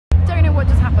know what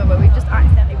just happened, but we've just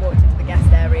accidentally walked into the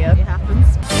guest area. It happens.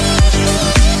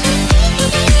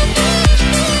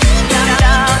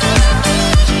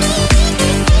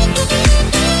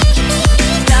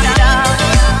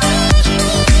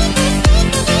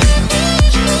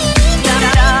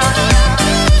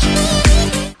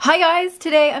 Hi guys,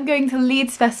 today I'm going to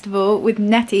Leeds Festival with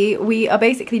Nettie. We are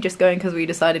basically just going because we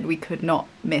decided we could not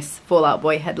miss Fall Out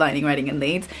Boy headlining Reading and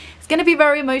Leeds. It's going to be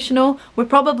very emotional. We're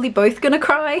probably both going to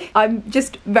cry. I'm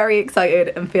just very excited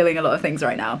and feeling a lot of things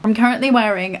right now. I'm currently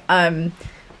wearing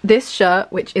this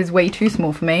shirt, which is way too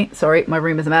small for me. Sorry, my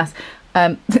room is a mess.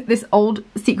 This old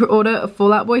Secret Order of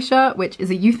Fall Out Boy shirt, which is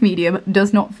a youth medium,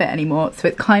 does not fit anymore. So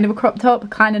it's kind of a crop top,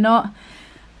 kind of not.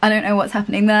 I don't know what's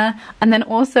happening there. And then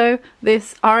also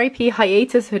this RIP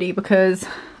hiatus hoodie because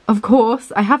of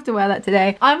course I have to wear that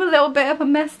today. I'm a little bit of a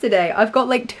mess today. I've got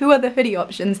like 2 other hoodie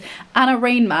options and a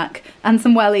rain mac and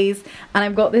some wellies, and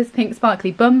I've got this pink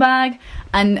sparkly bum bag,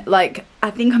 and like I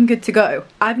think I'm good to go.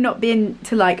 I've not been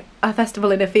to like a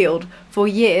festival in a field for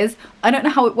years. I don't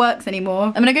know how it works anymore.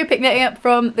 I'm gonna go pick Nettie up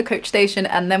from the coach station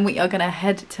and then we are gonna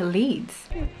head to Leeds.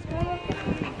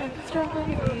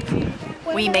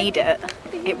 We made it.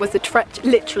 It was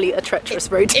literally a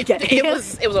treacherous road to get here.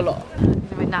 It was a lot.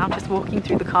 We're now just walking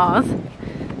through the cars.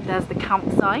 There's the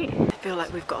campsite. I feel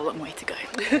like we've got a long way to go.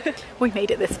 We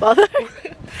made it this far though.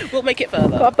 We'll make it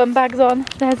further. Got our bum bags on.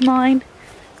 There's mine.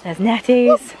 There's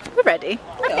Nettie's. We're ready.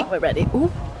 I think we're ready.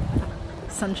 Ooh,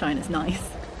 sunshine is nice.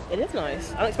 It is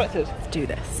nice. Unexpected. Let's do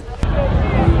this.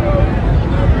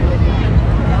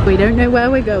 We don't know where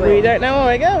we're going. We don't know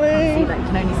where we're going. See that, you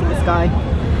can only see the sky.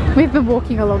 We've been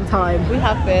walking a long time. We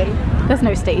have been. There's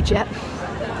no stage yet.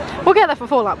 We'll get there for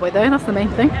Fall Out Boy though, that's the main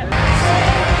thing. I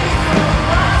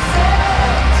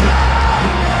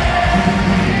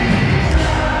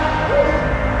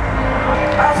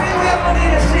think we all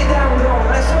need to sit down, though.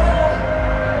 Let's all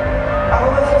have a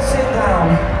little sit down.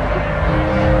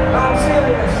 I'm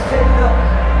serious. Sit up.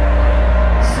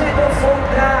 Sit the fuck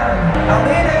down. I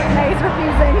mean it. No, he's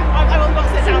refusing. I will not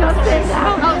sit down. Not sit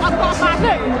down. I've got a bad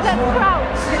mood. Let's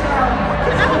crouch. Sit down.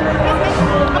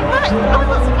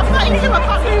 I'm 32, I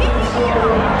can't do it.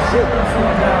 Sit the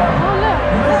fuck down. Oh look,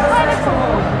 it's kind of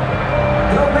cool.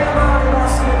 Don't make my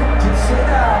boss sit. Just sit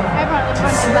down. Everyone is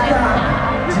trying to Sit like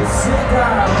down. Just sit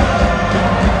down.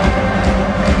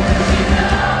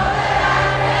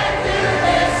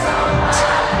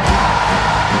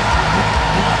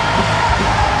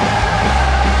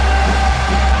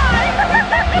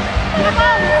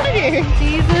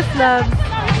 Jesus loves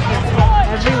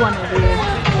every one of you.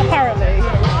 Apparently.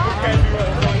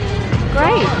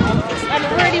 Great. I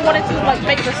really wanted to like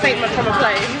make the statement from a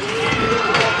plane.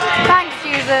 Thanks,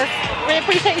 Jesus. We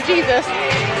appreciate Jesus.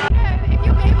 If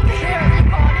you'll be able to hear it, you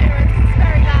can't hear it because it's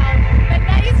very loud. But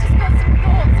Nettie's just got some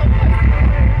thoughts on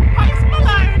Post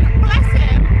Malone, bless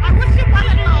him. I wish him well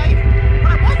in life.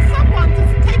 I want someone to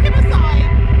take him aside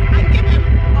and give him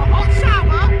a hot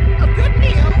shower, a good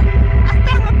meal, a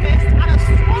therapist, and a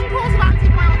strong course of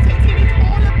antibiotics. He needs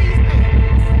all of these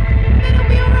things. Then he'll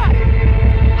be alright.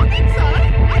 I think so.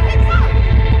 I think so.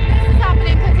 This is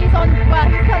happening because he's on, well,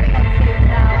 he's coming on stage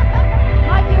now.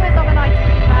 My view is of an ice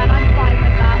cream man, I'm fine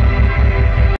with that.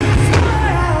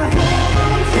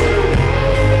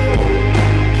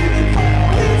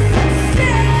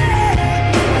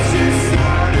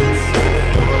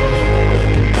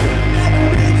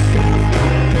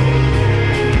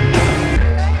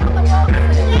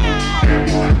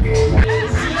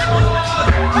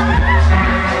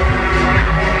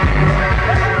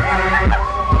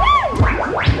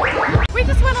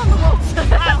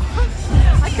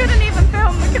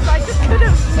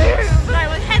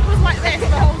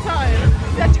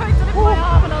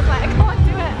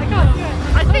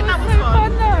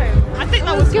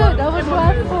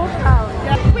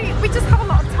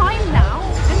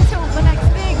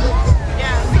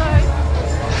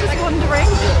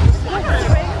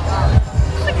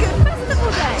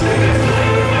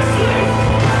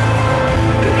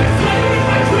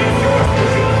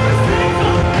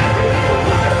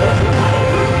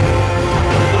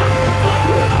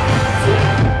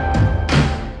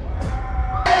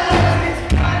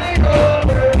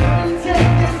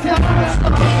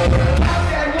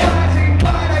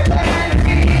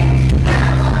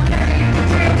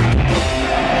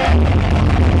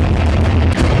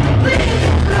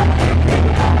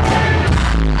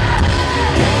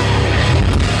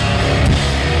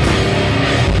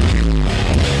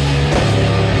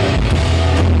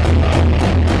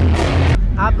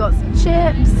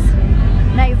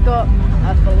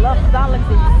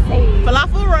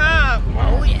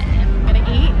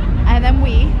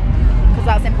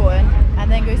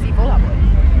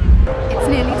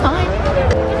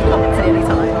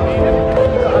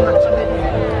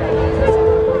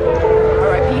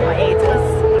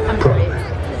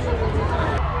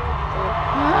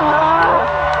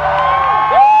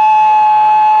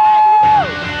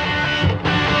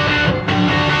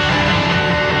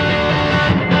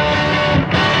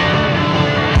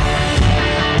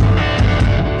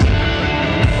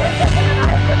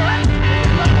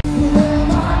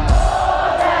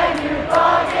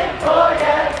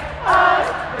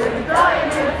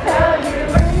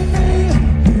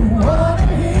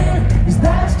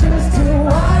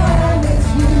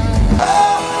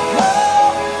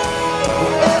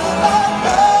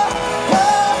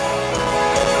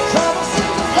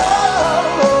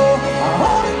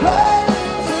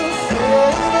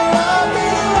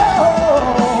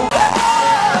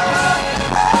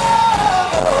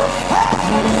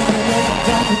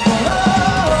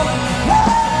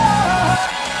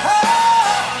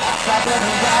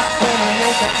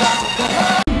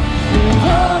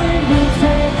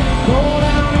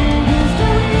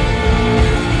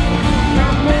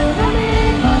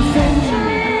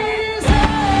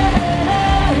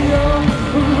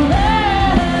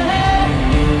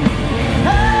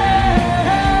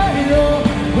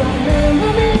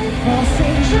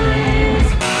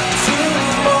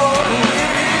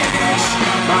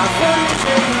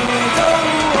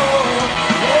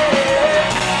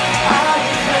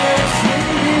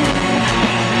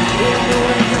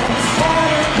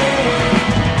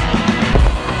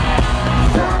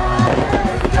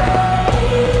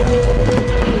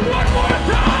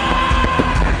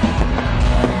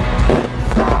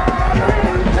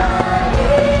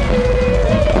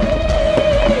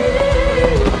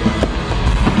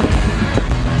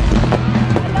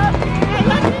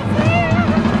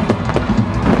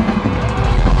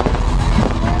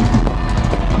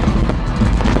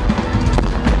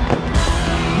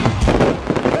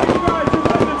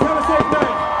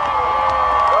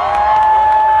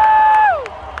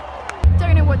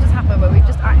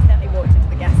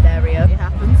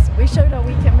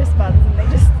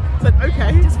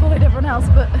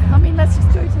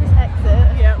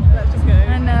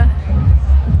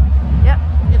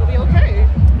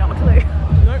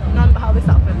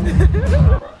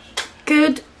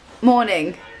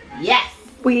 Morning. Yes.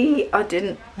 I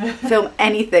didn't film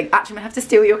anything. Actually, I'm gonna have to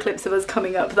steal your clips of us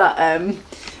coming up that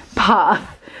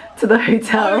path to the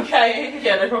hotel. Okay,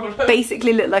 yeah, no problem.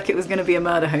 Basically looked like it was gonna be a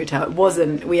murder hotel. It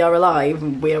wasn't. We are alive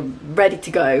and we are ready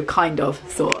to go, kind of,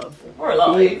 sort of. We're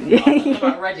alive. I'm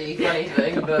not ready for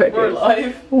anything, but we're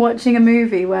alive. Watching a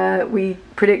movie where we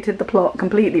predicted the plot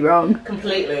completely wrong.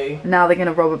 Completely. Now they're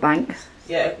gonna rob a bank.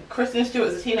 Yeah, Kristen Stewart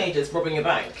as a teenager's robbing a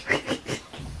bank.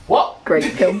 What? Great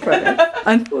film premise.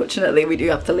 Unfortunately, we do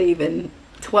have to leave in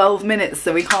 12 minutes,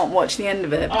 so we can't watch the end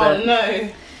of it. But oh no.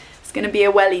 It's going to be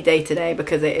a welly day today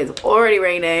because it is already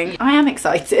raining. I am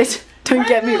excited. Don't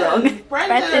get me wrong.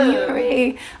 Brendan,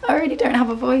 hurry. I already don't have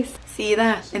a voice. See you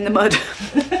there in the mud.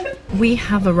 We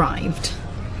have arrived.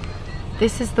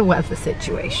 This is the weather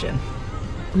situation.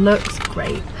 Looks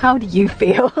great. How do you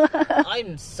feel?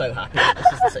 I'm so happy that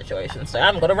this is the situation. So I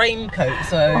haven't got a raincoat,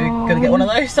 so gonna get one of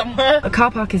those somewhere. A car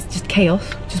park is just chaos,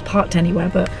 just parked anywhere,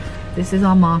 but this is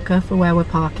our marker for where we're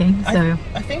parking. So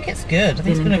I think it's good. I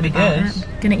think it's gonna be good.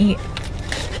 Gonna eat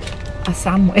a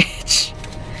sandwich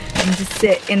and just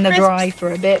sit in the dry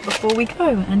for a bit before we go.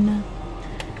 And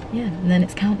yeah, and then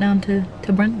it's countdown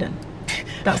to Brendan.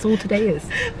 That's all today is.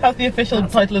 That's the official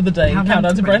title of the day.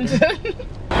 Countdown to Brendan.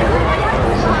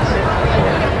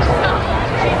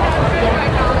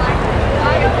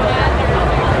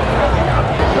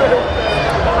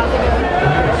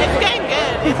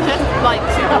 It's just like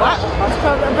too wet.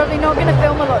 I'm probably not going to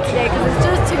film a lot today because it's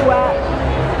just too wet.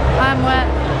 I'm wet,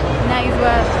 Natty's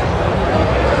wet.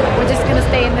 We're just going to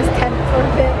stay in this tent for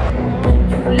a bit.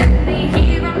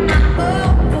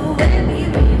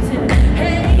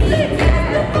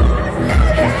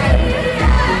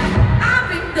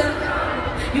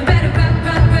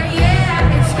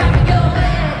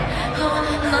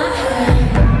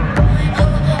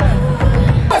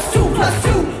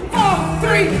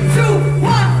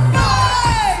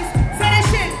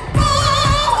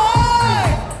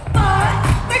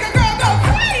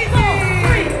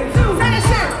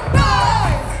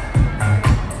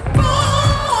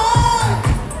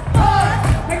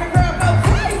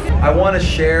 I want to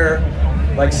share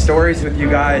like stories with you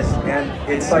guys, and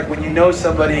it's like when you know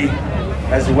somebody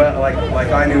as well, like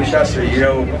I knew Chester,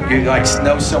 you like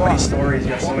know so many stories,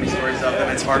 you have so many stories of them,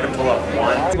 it's hard to pull up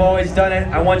one. We've always done it.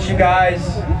 I want you guys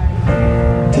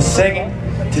to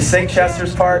sing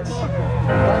Chester's parts,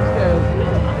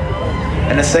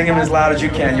 and to sing them as loud as you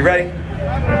can. You ready?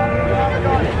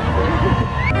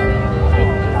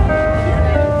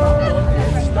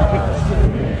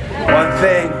 One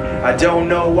thing, I don't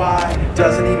know why,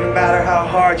 doesn't even matter how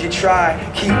hard you try.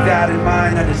 Keep that in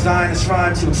mind, I designed this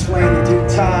rhyme to explain in due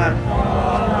time.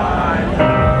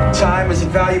 Time is a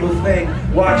valuable thing,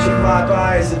 watch it fly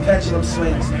by as the pendulum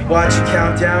swings. Watch it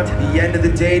count down to the end of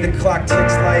the day, the clock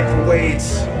ticks, life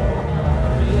awaits.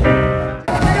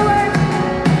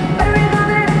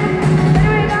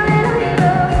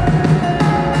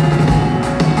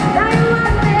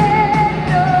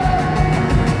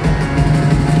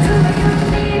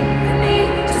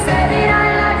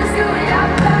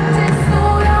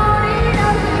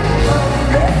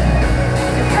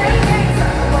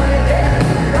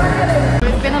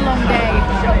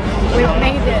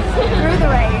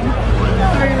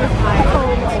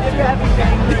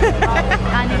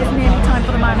 And it is nearly time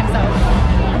for the man himself.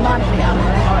 The man of the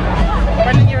hour.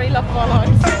 Brendan, you're a love of our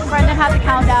lives. Brendan had the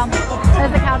countdown.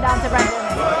 There's the countdown to Brendan.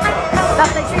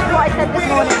 That's literally what I said this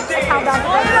morning. The countdown to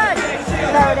Brendan.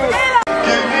 There it is.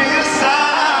 Give me a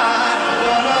sign,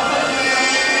 wanna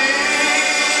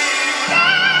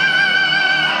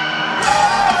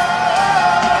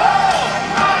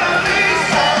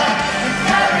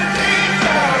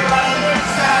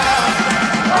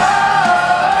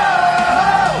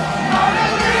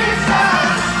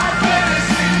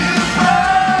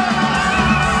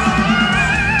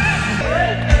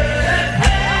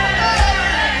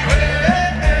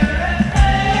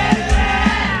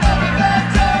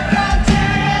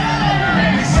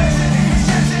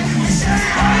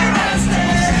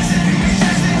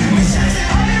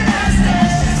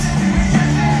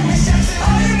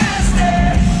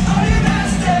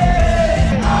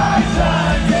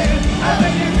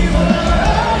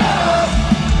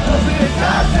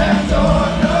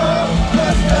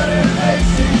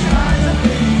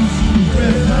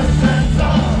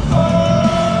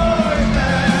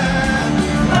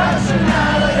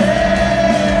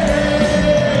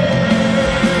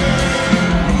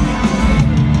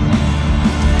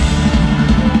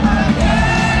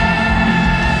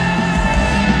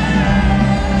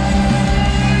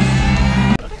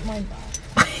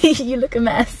You look a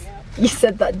mess. You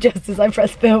said that just as I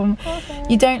pressed film. Okay.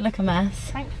 You don't look a mess.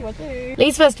 Thank you, I do.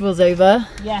 Leeds Festival's over.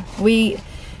 Yeah. We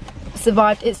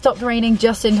survived. It stopped raining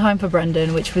just in time for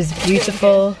Brendan, which was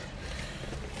beautiful.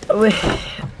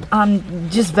 I'm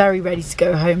just very ready to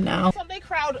go home now. Sunday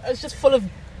crowd is just full of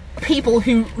people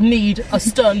who need a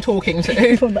stern talking to.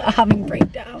 People that are having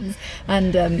breakdowns,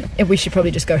 and we should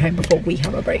probably just go home before we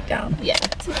have a breakdown. Yeah.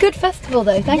 It's a good festival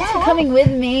though. Thanks for coming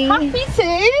with me. Happy to.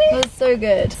 It was so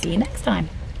good. See you next time.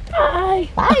 Bye.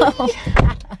 Bye.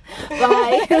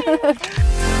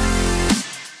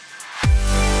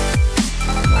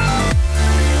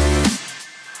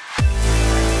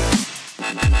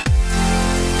 Bye.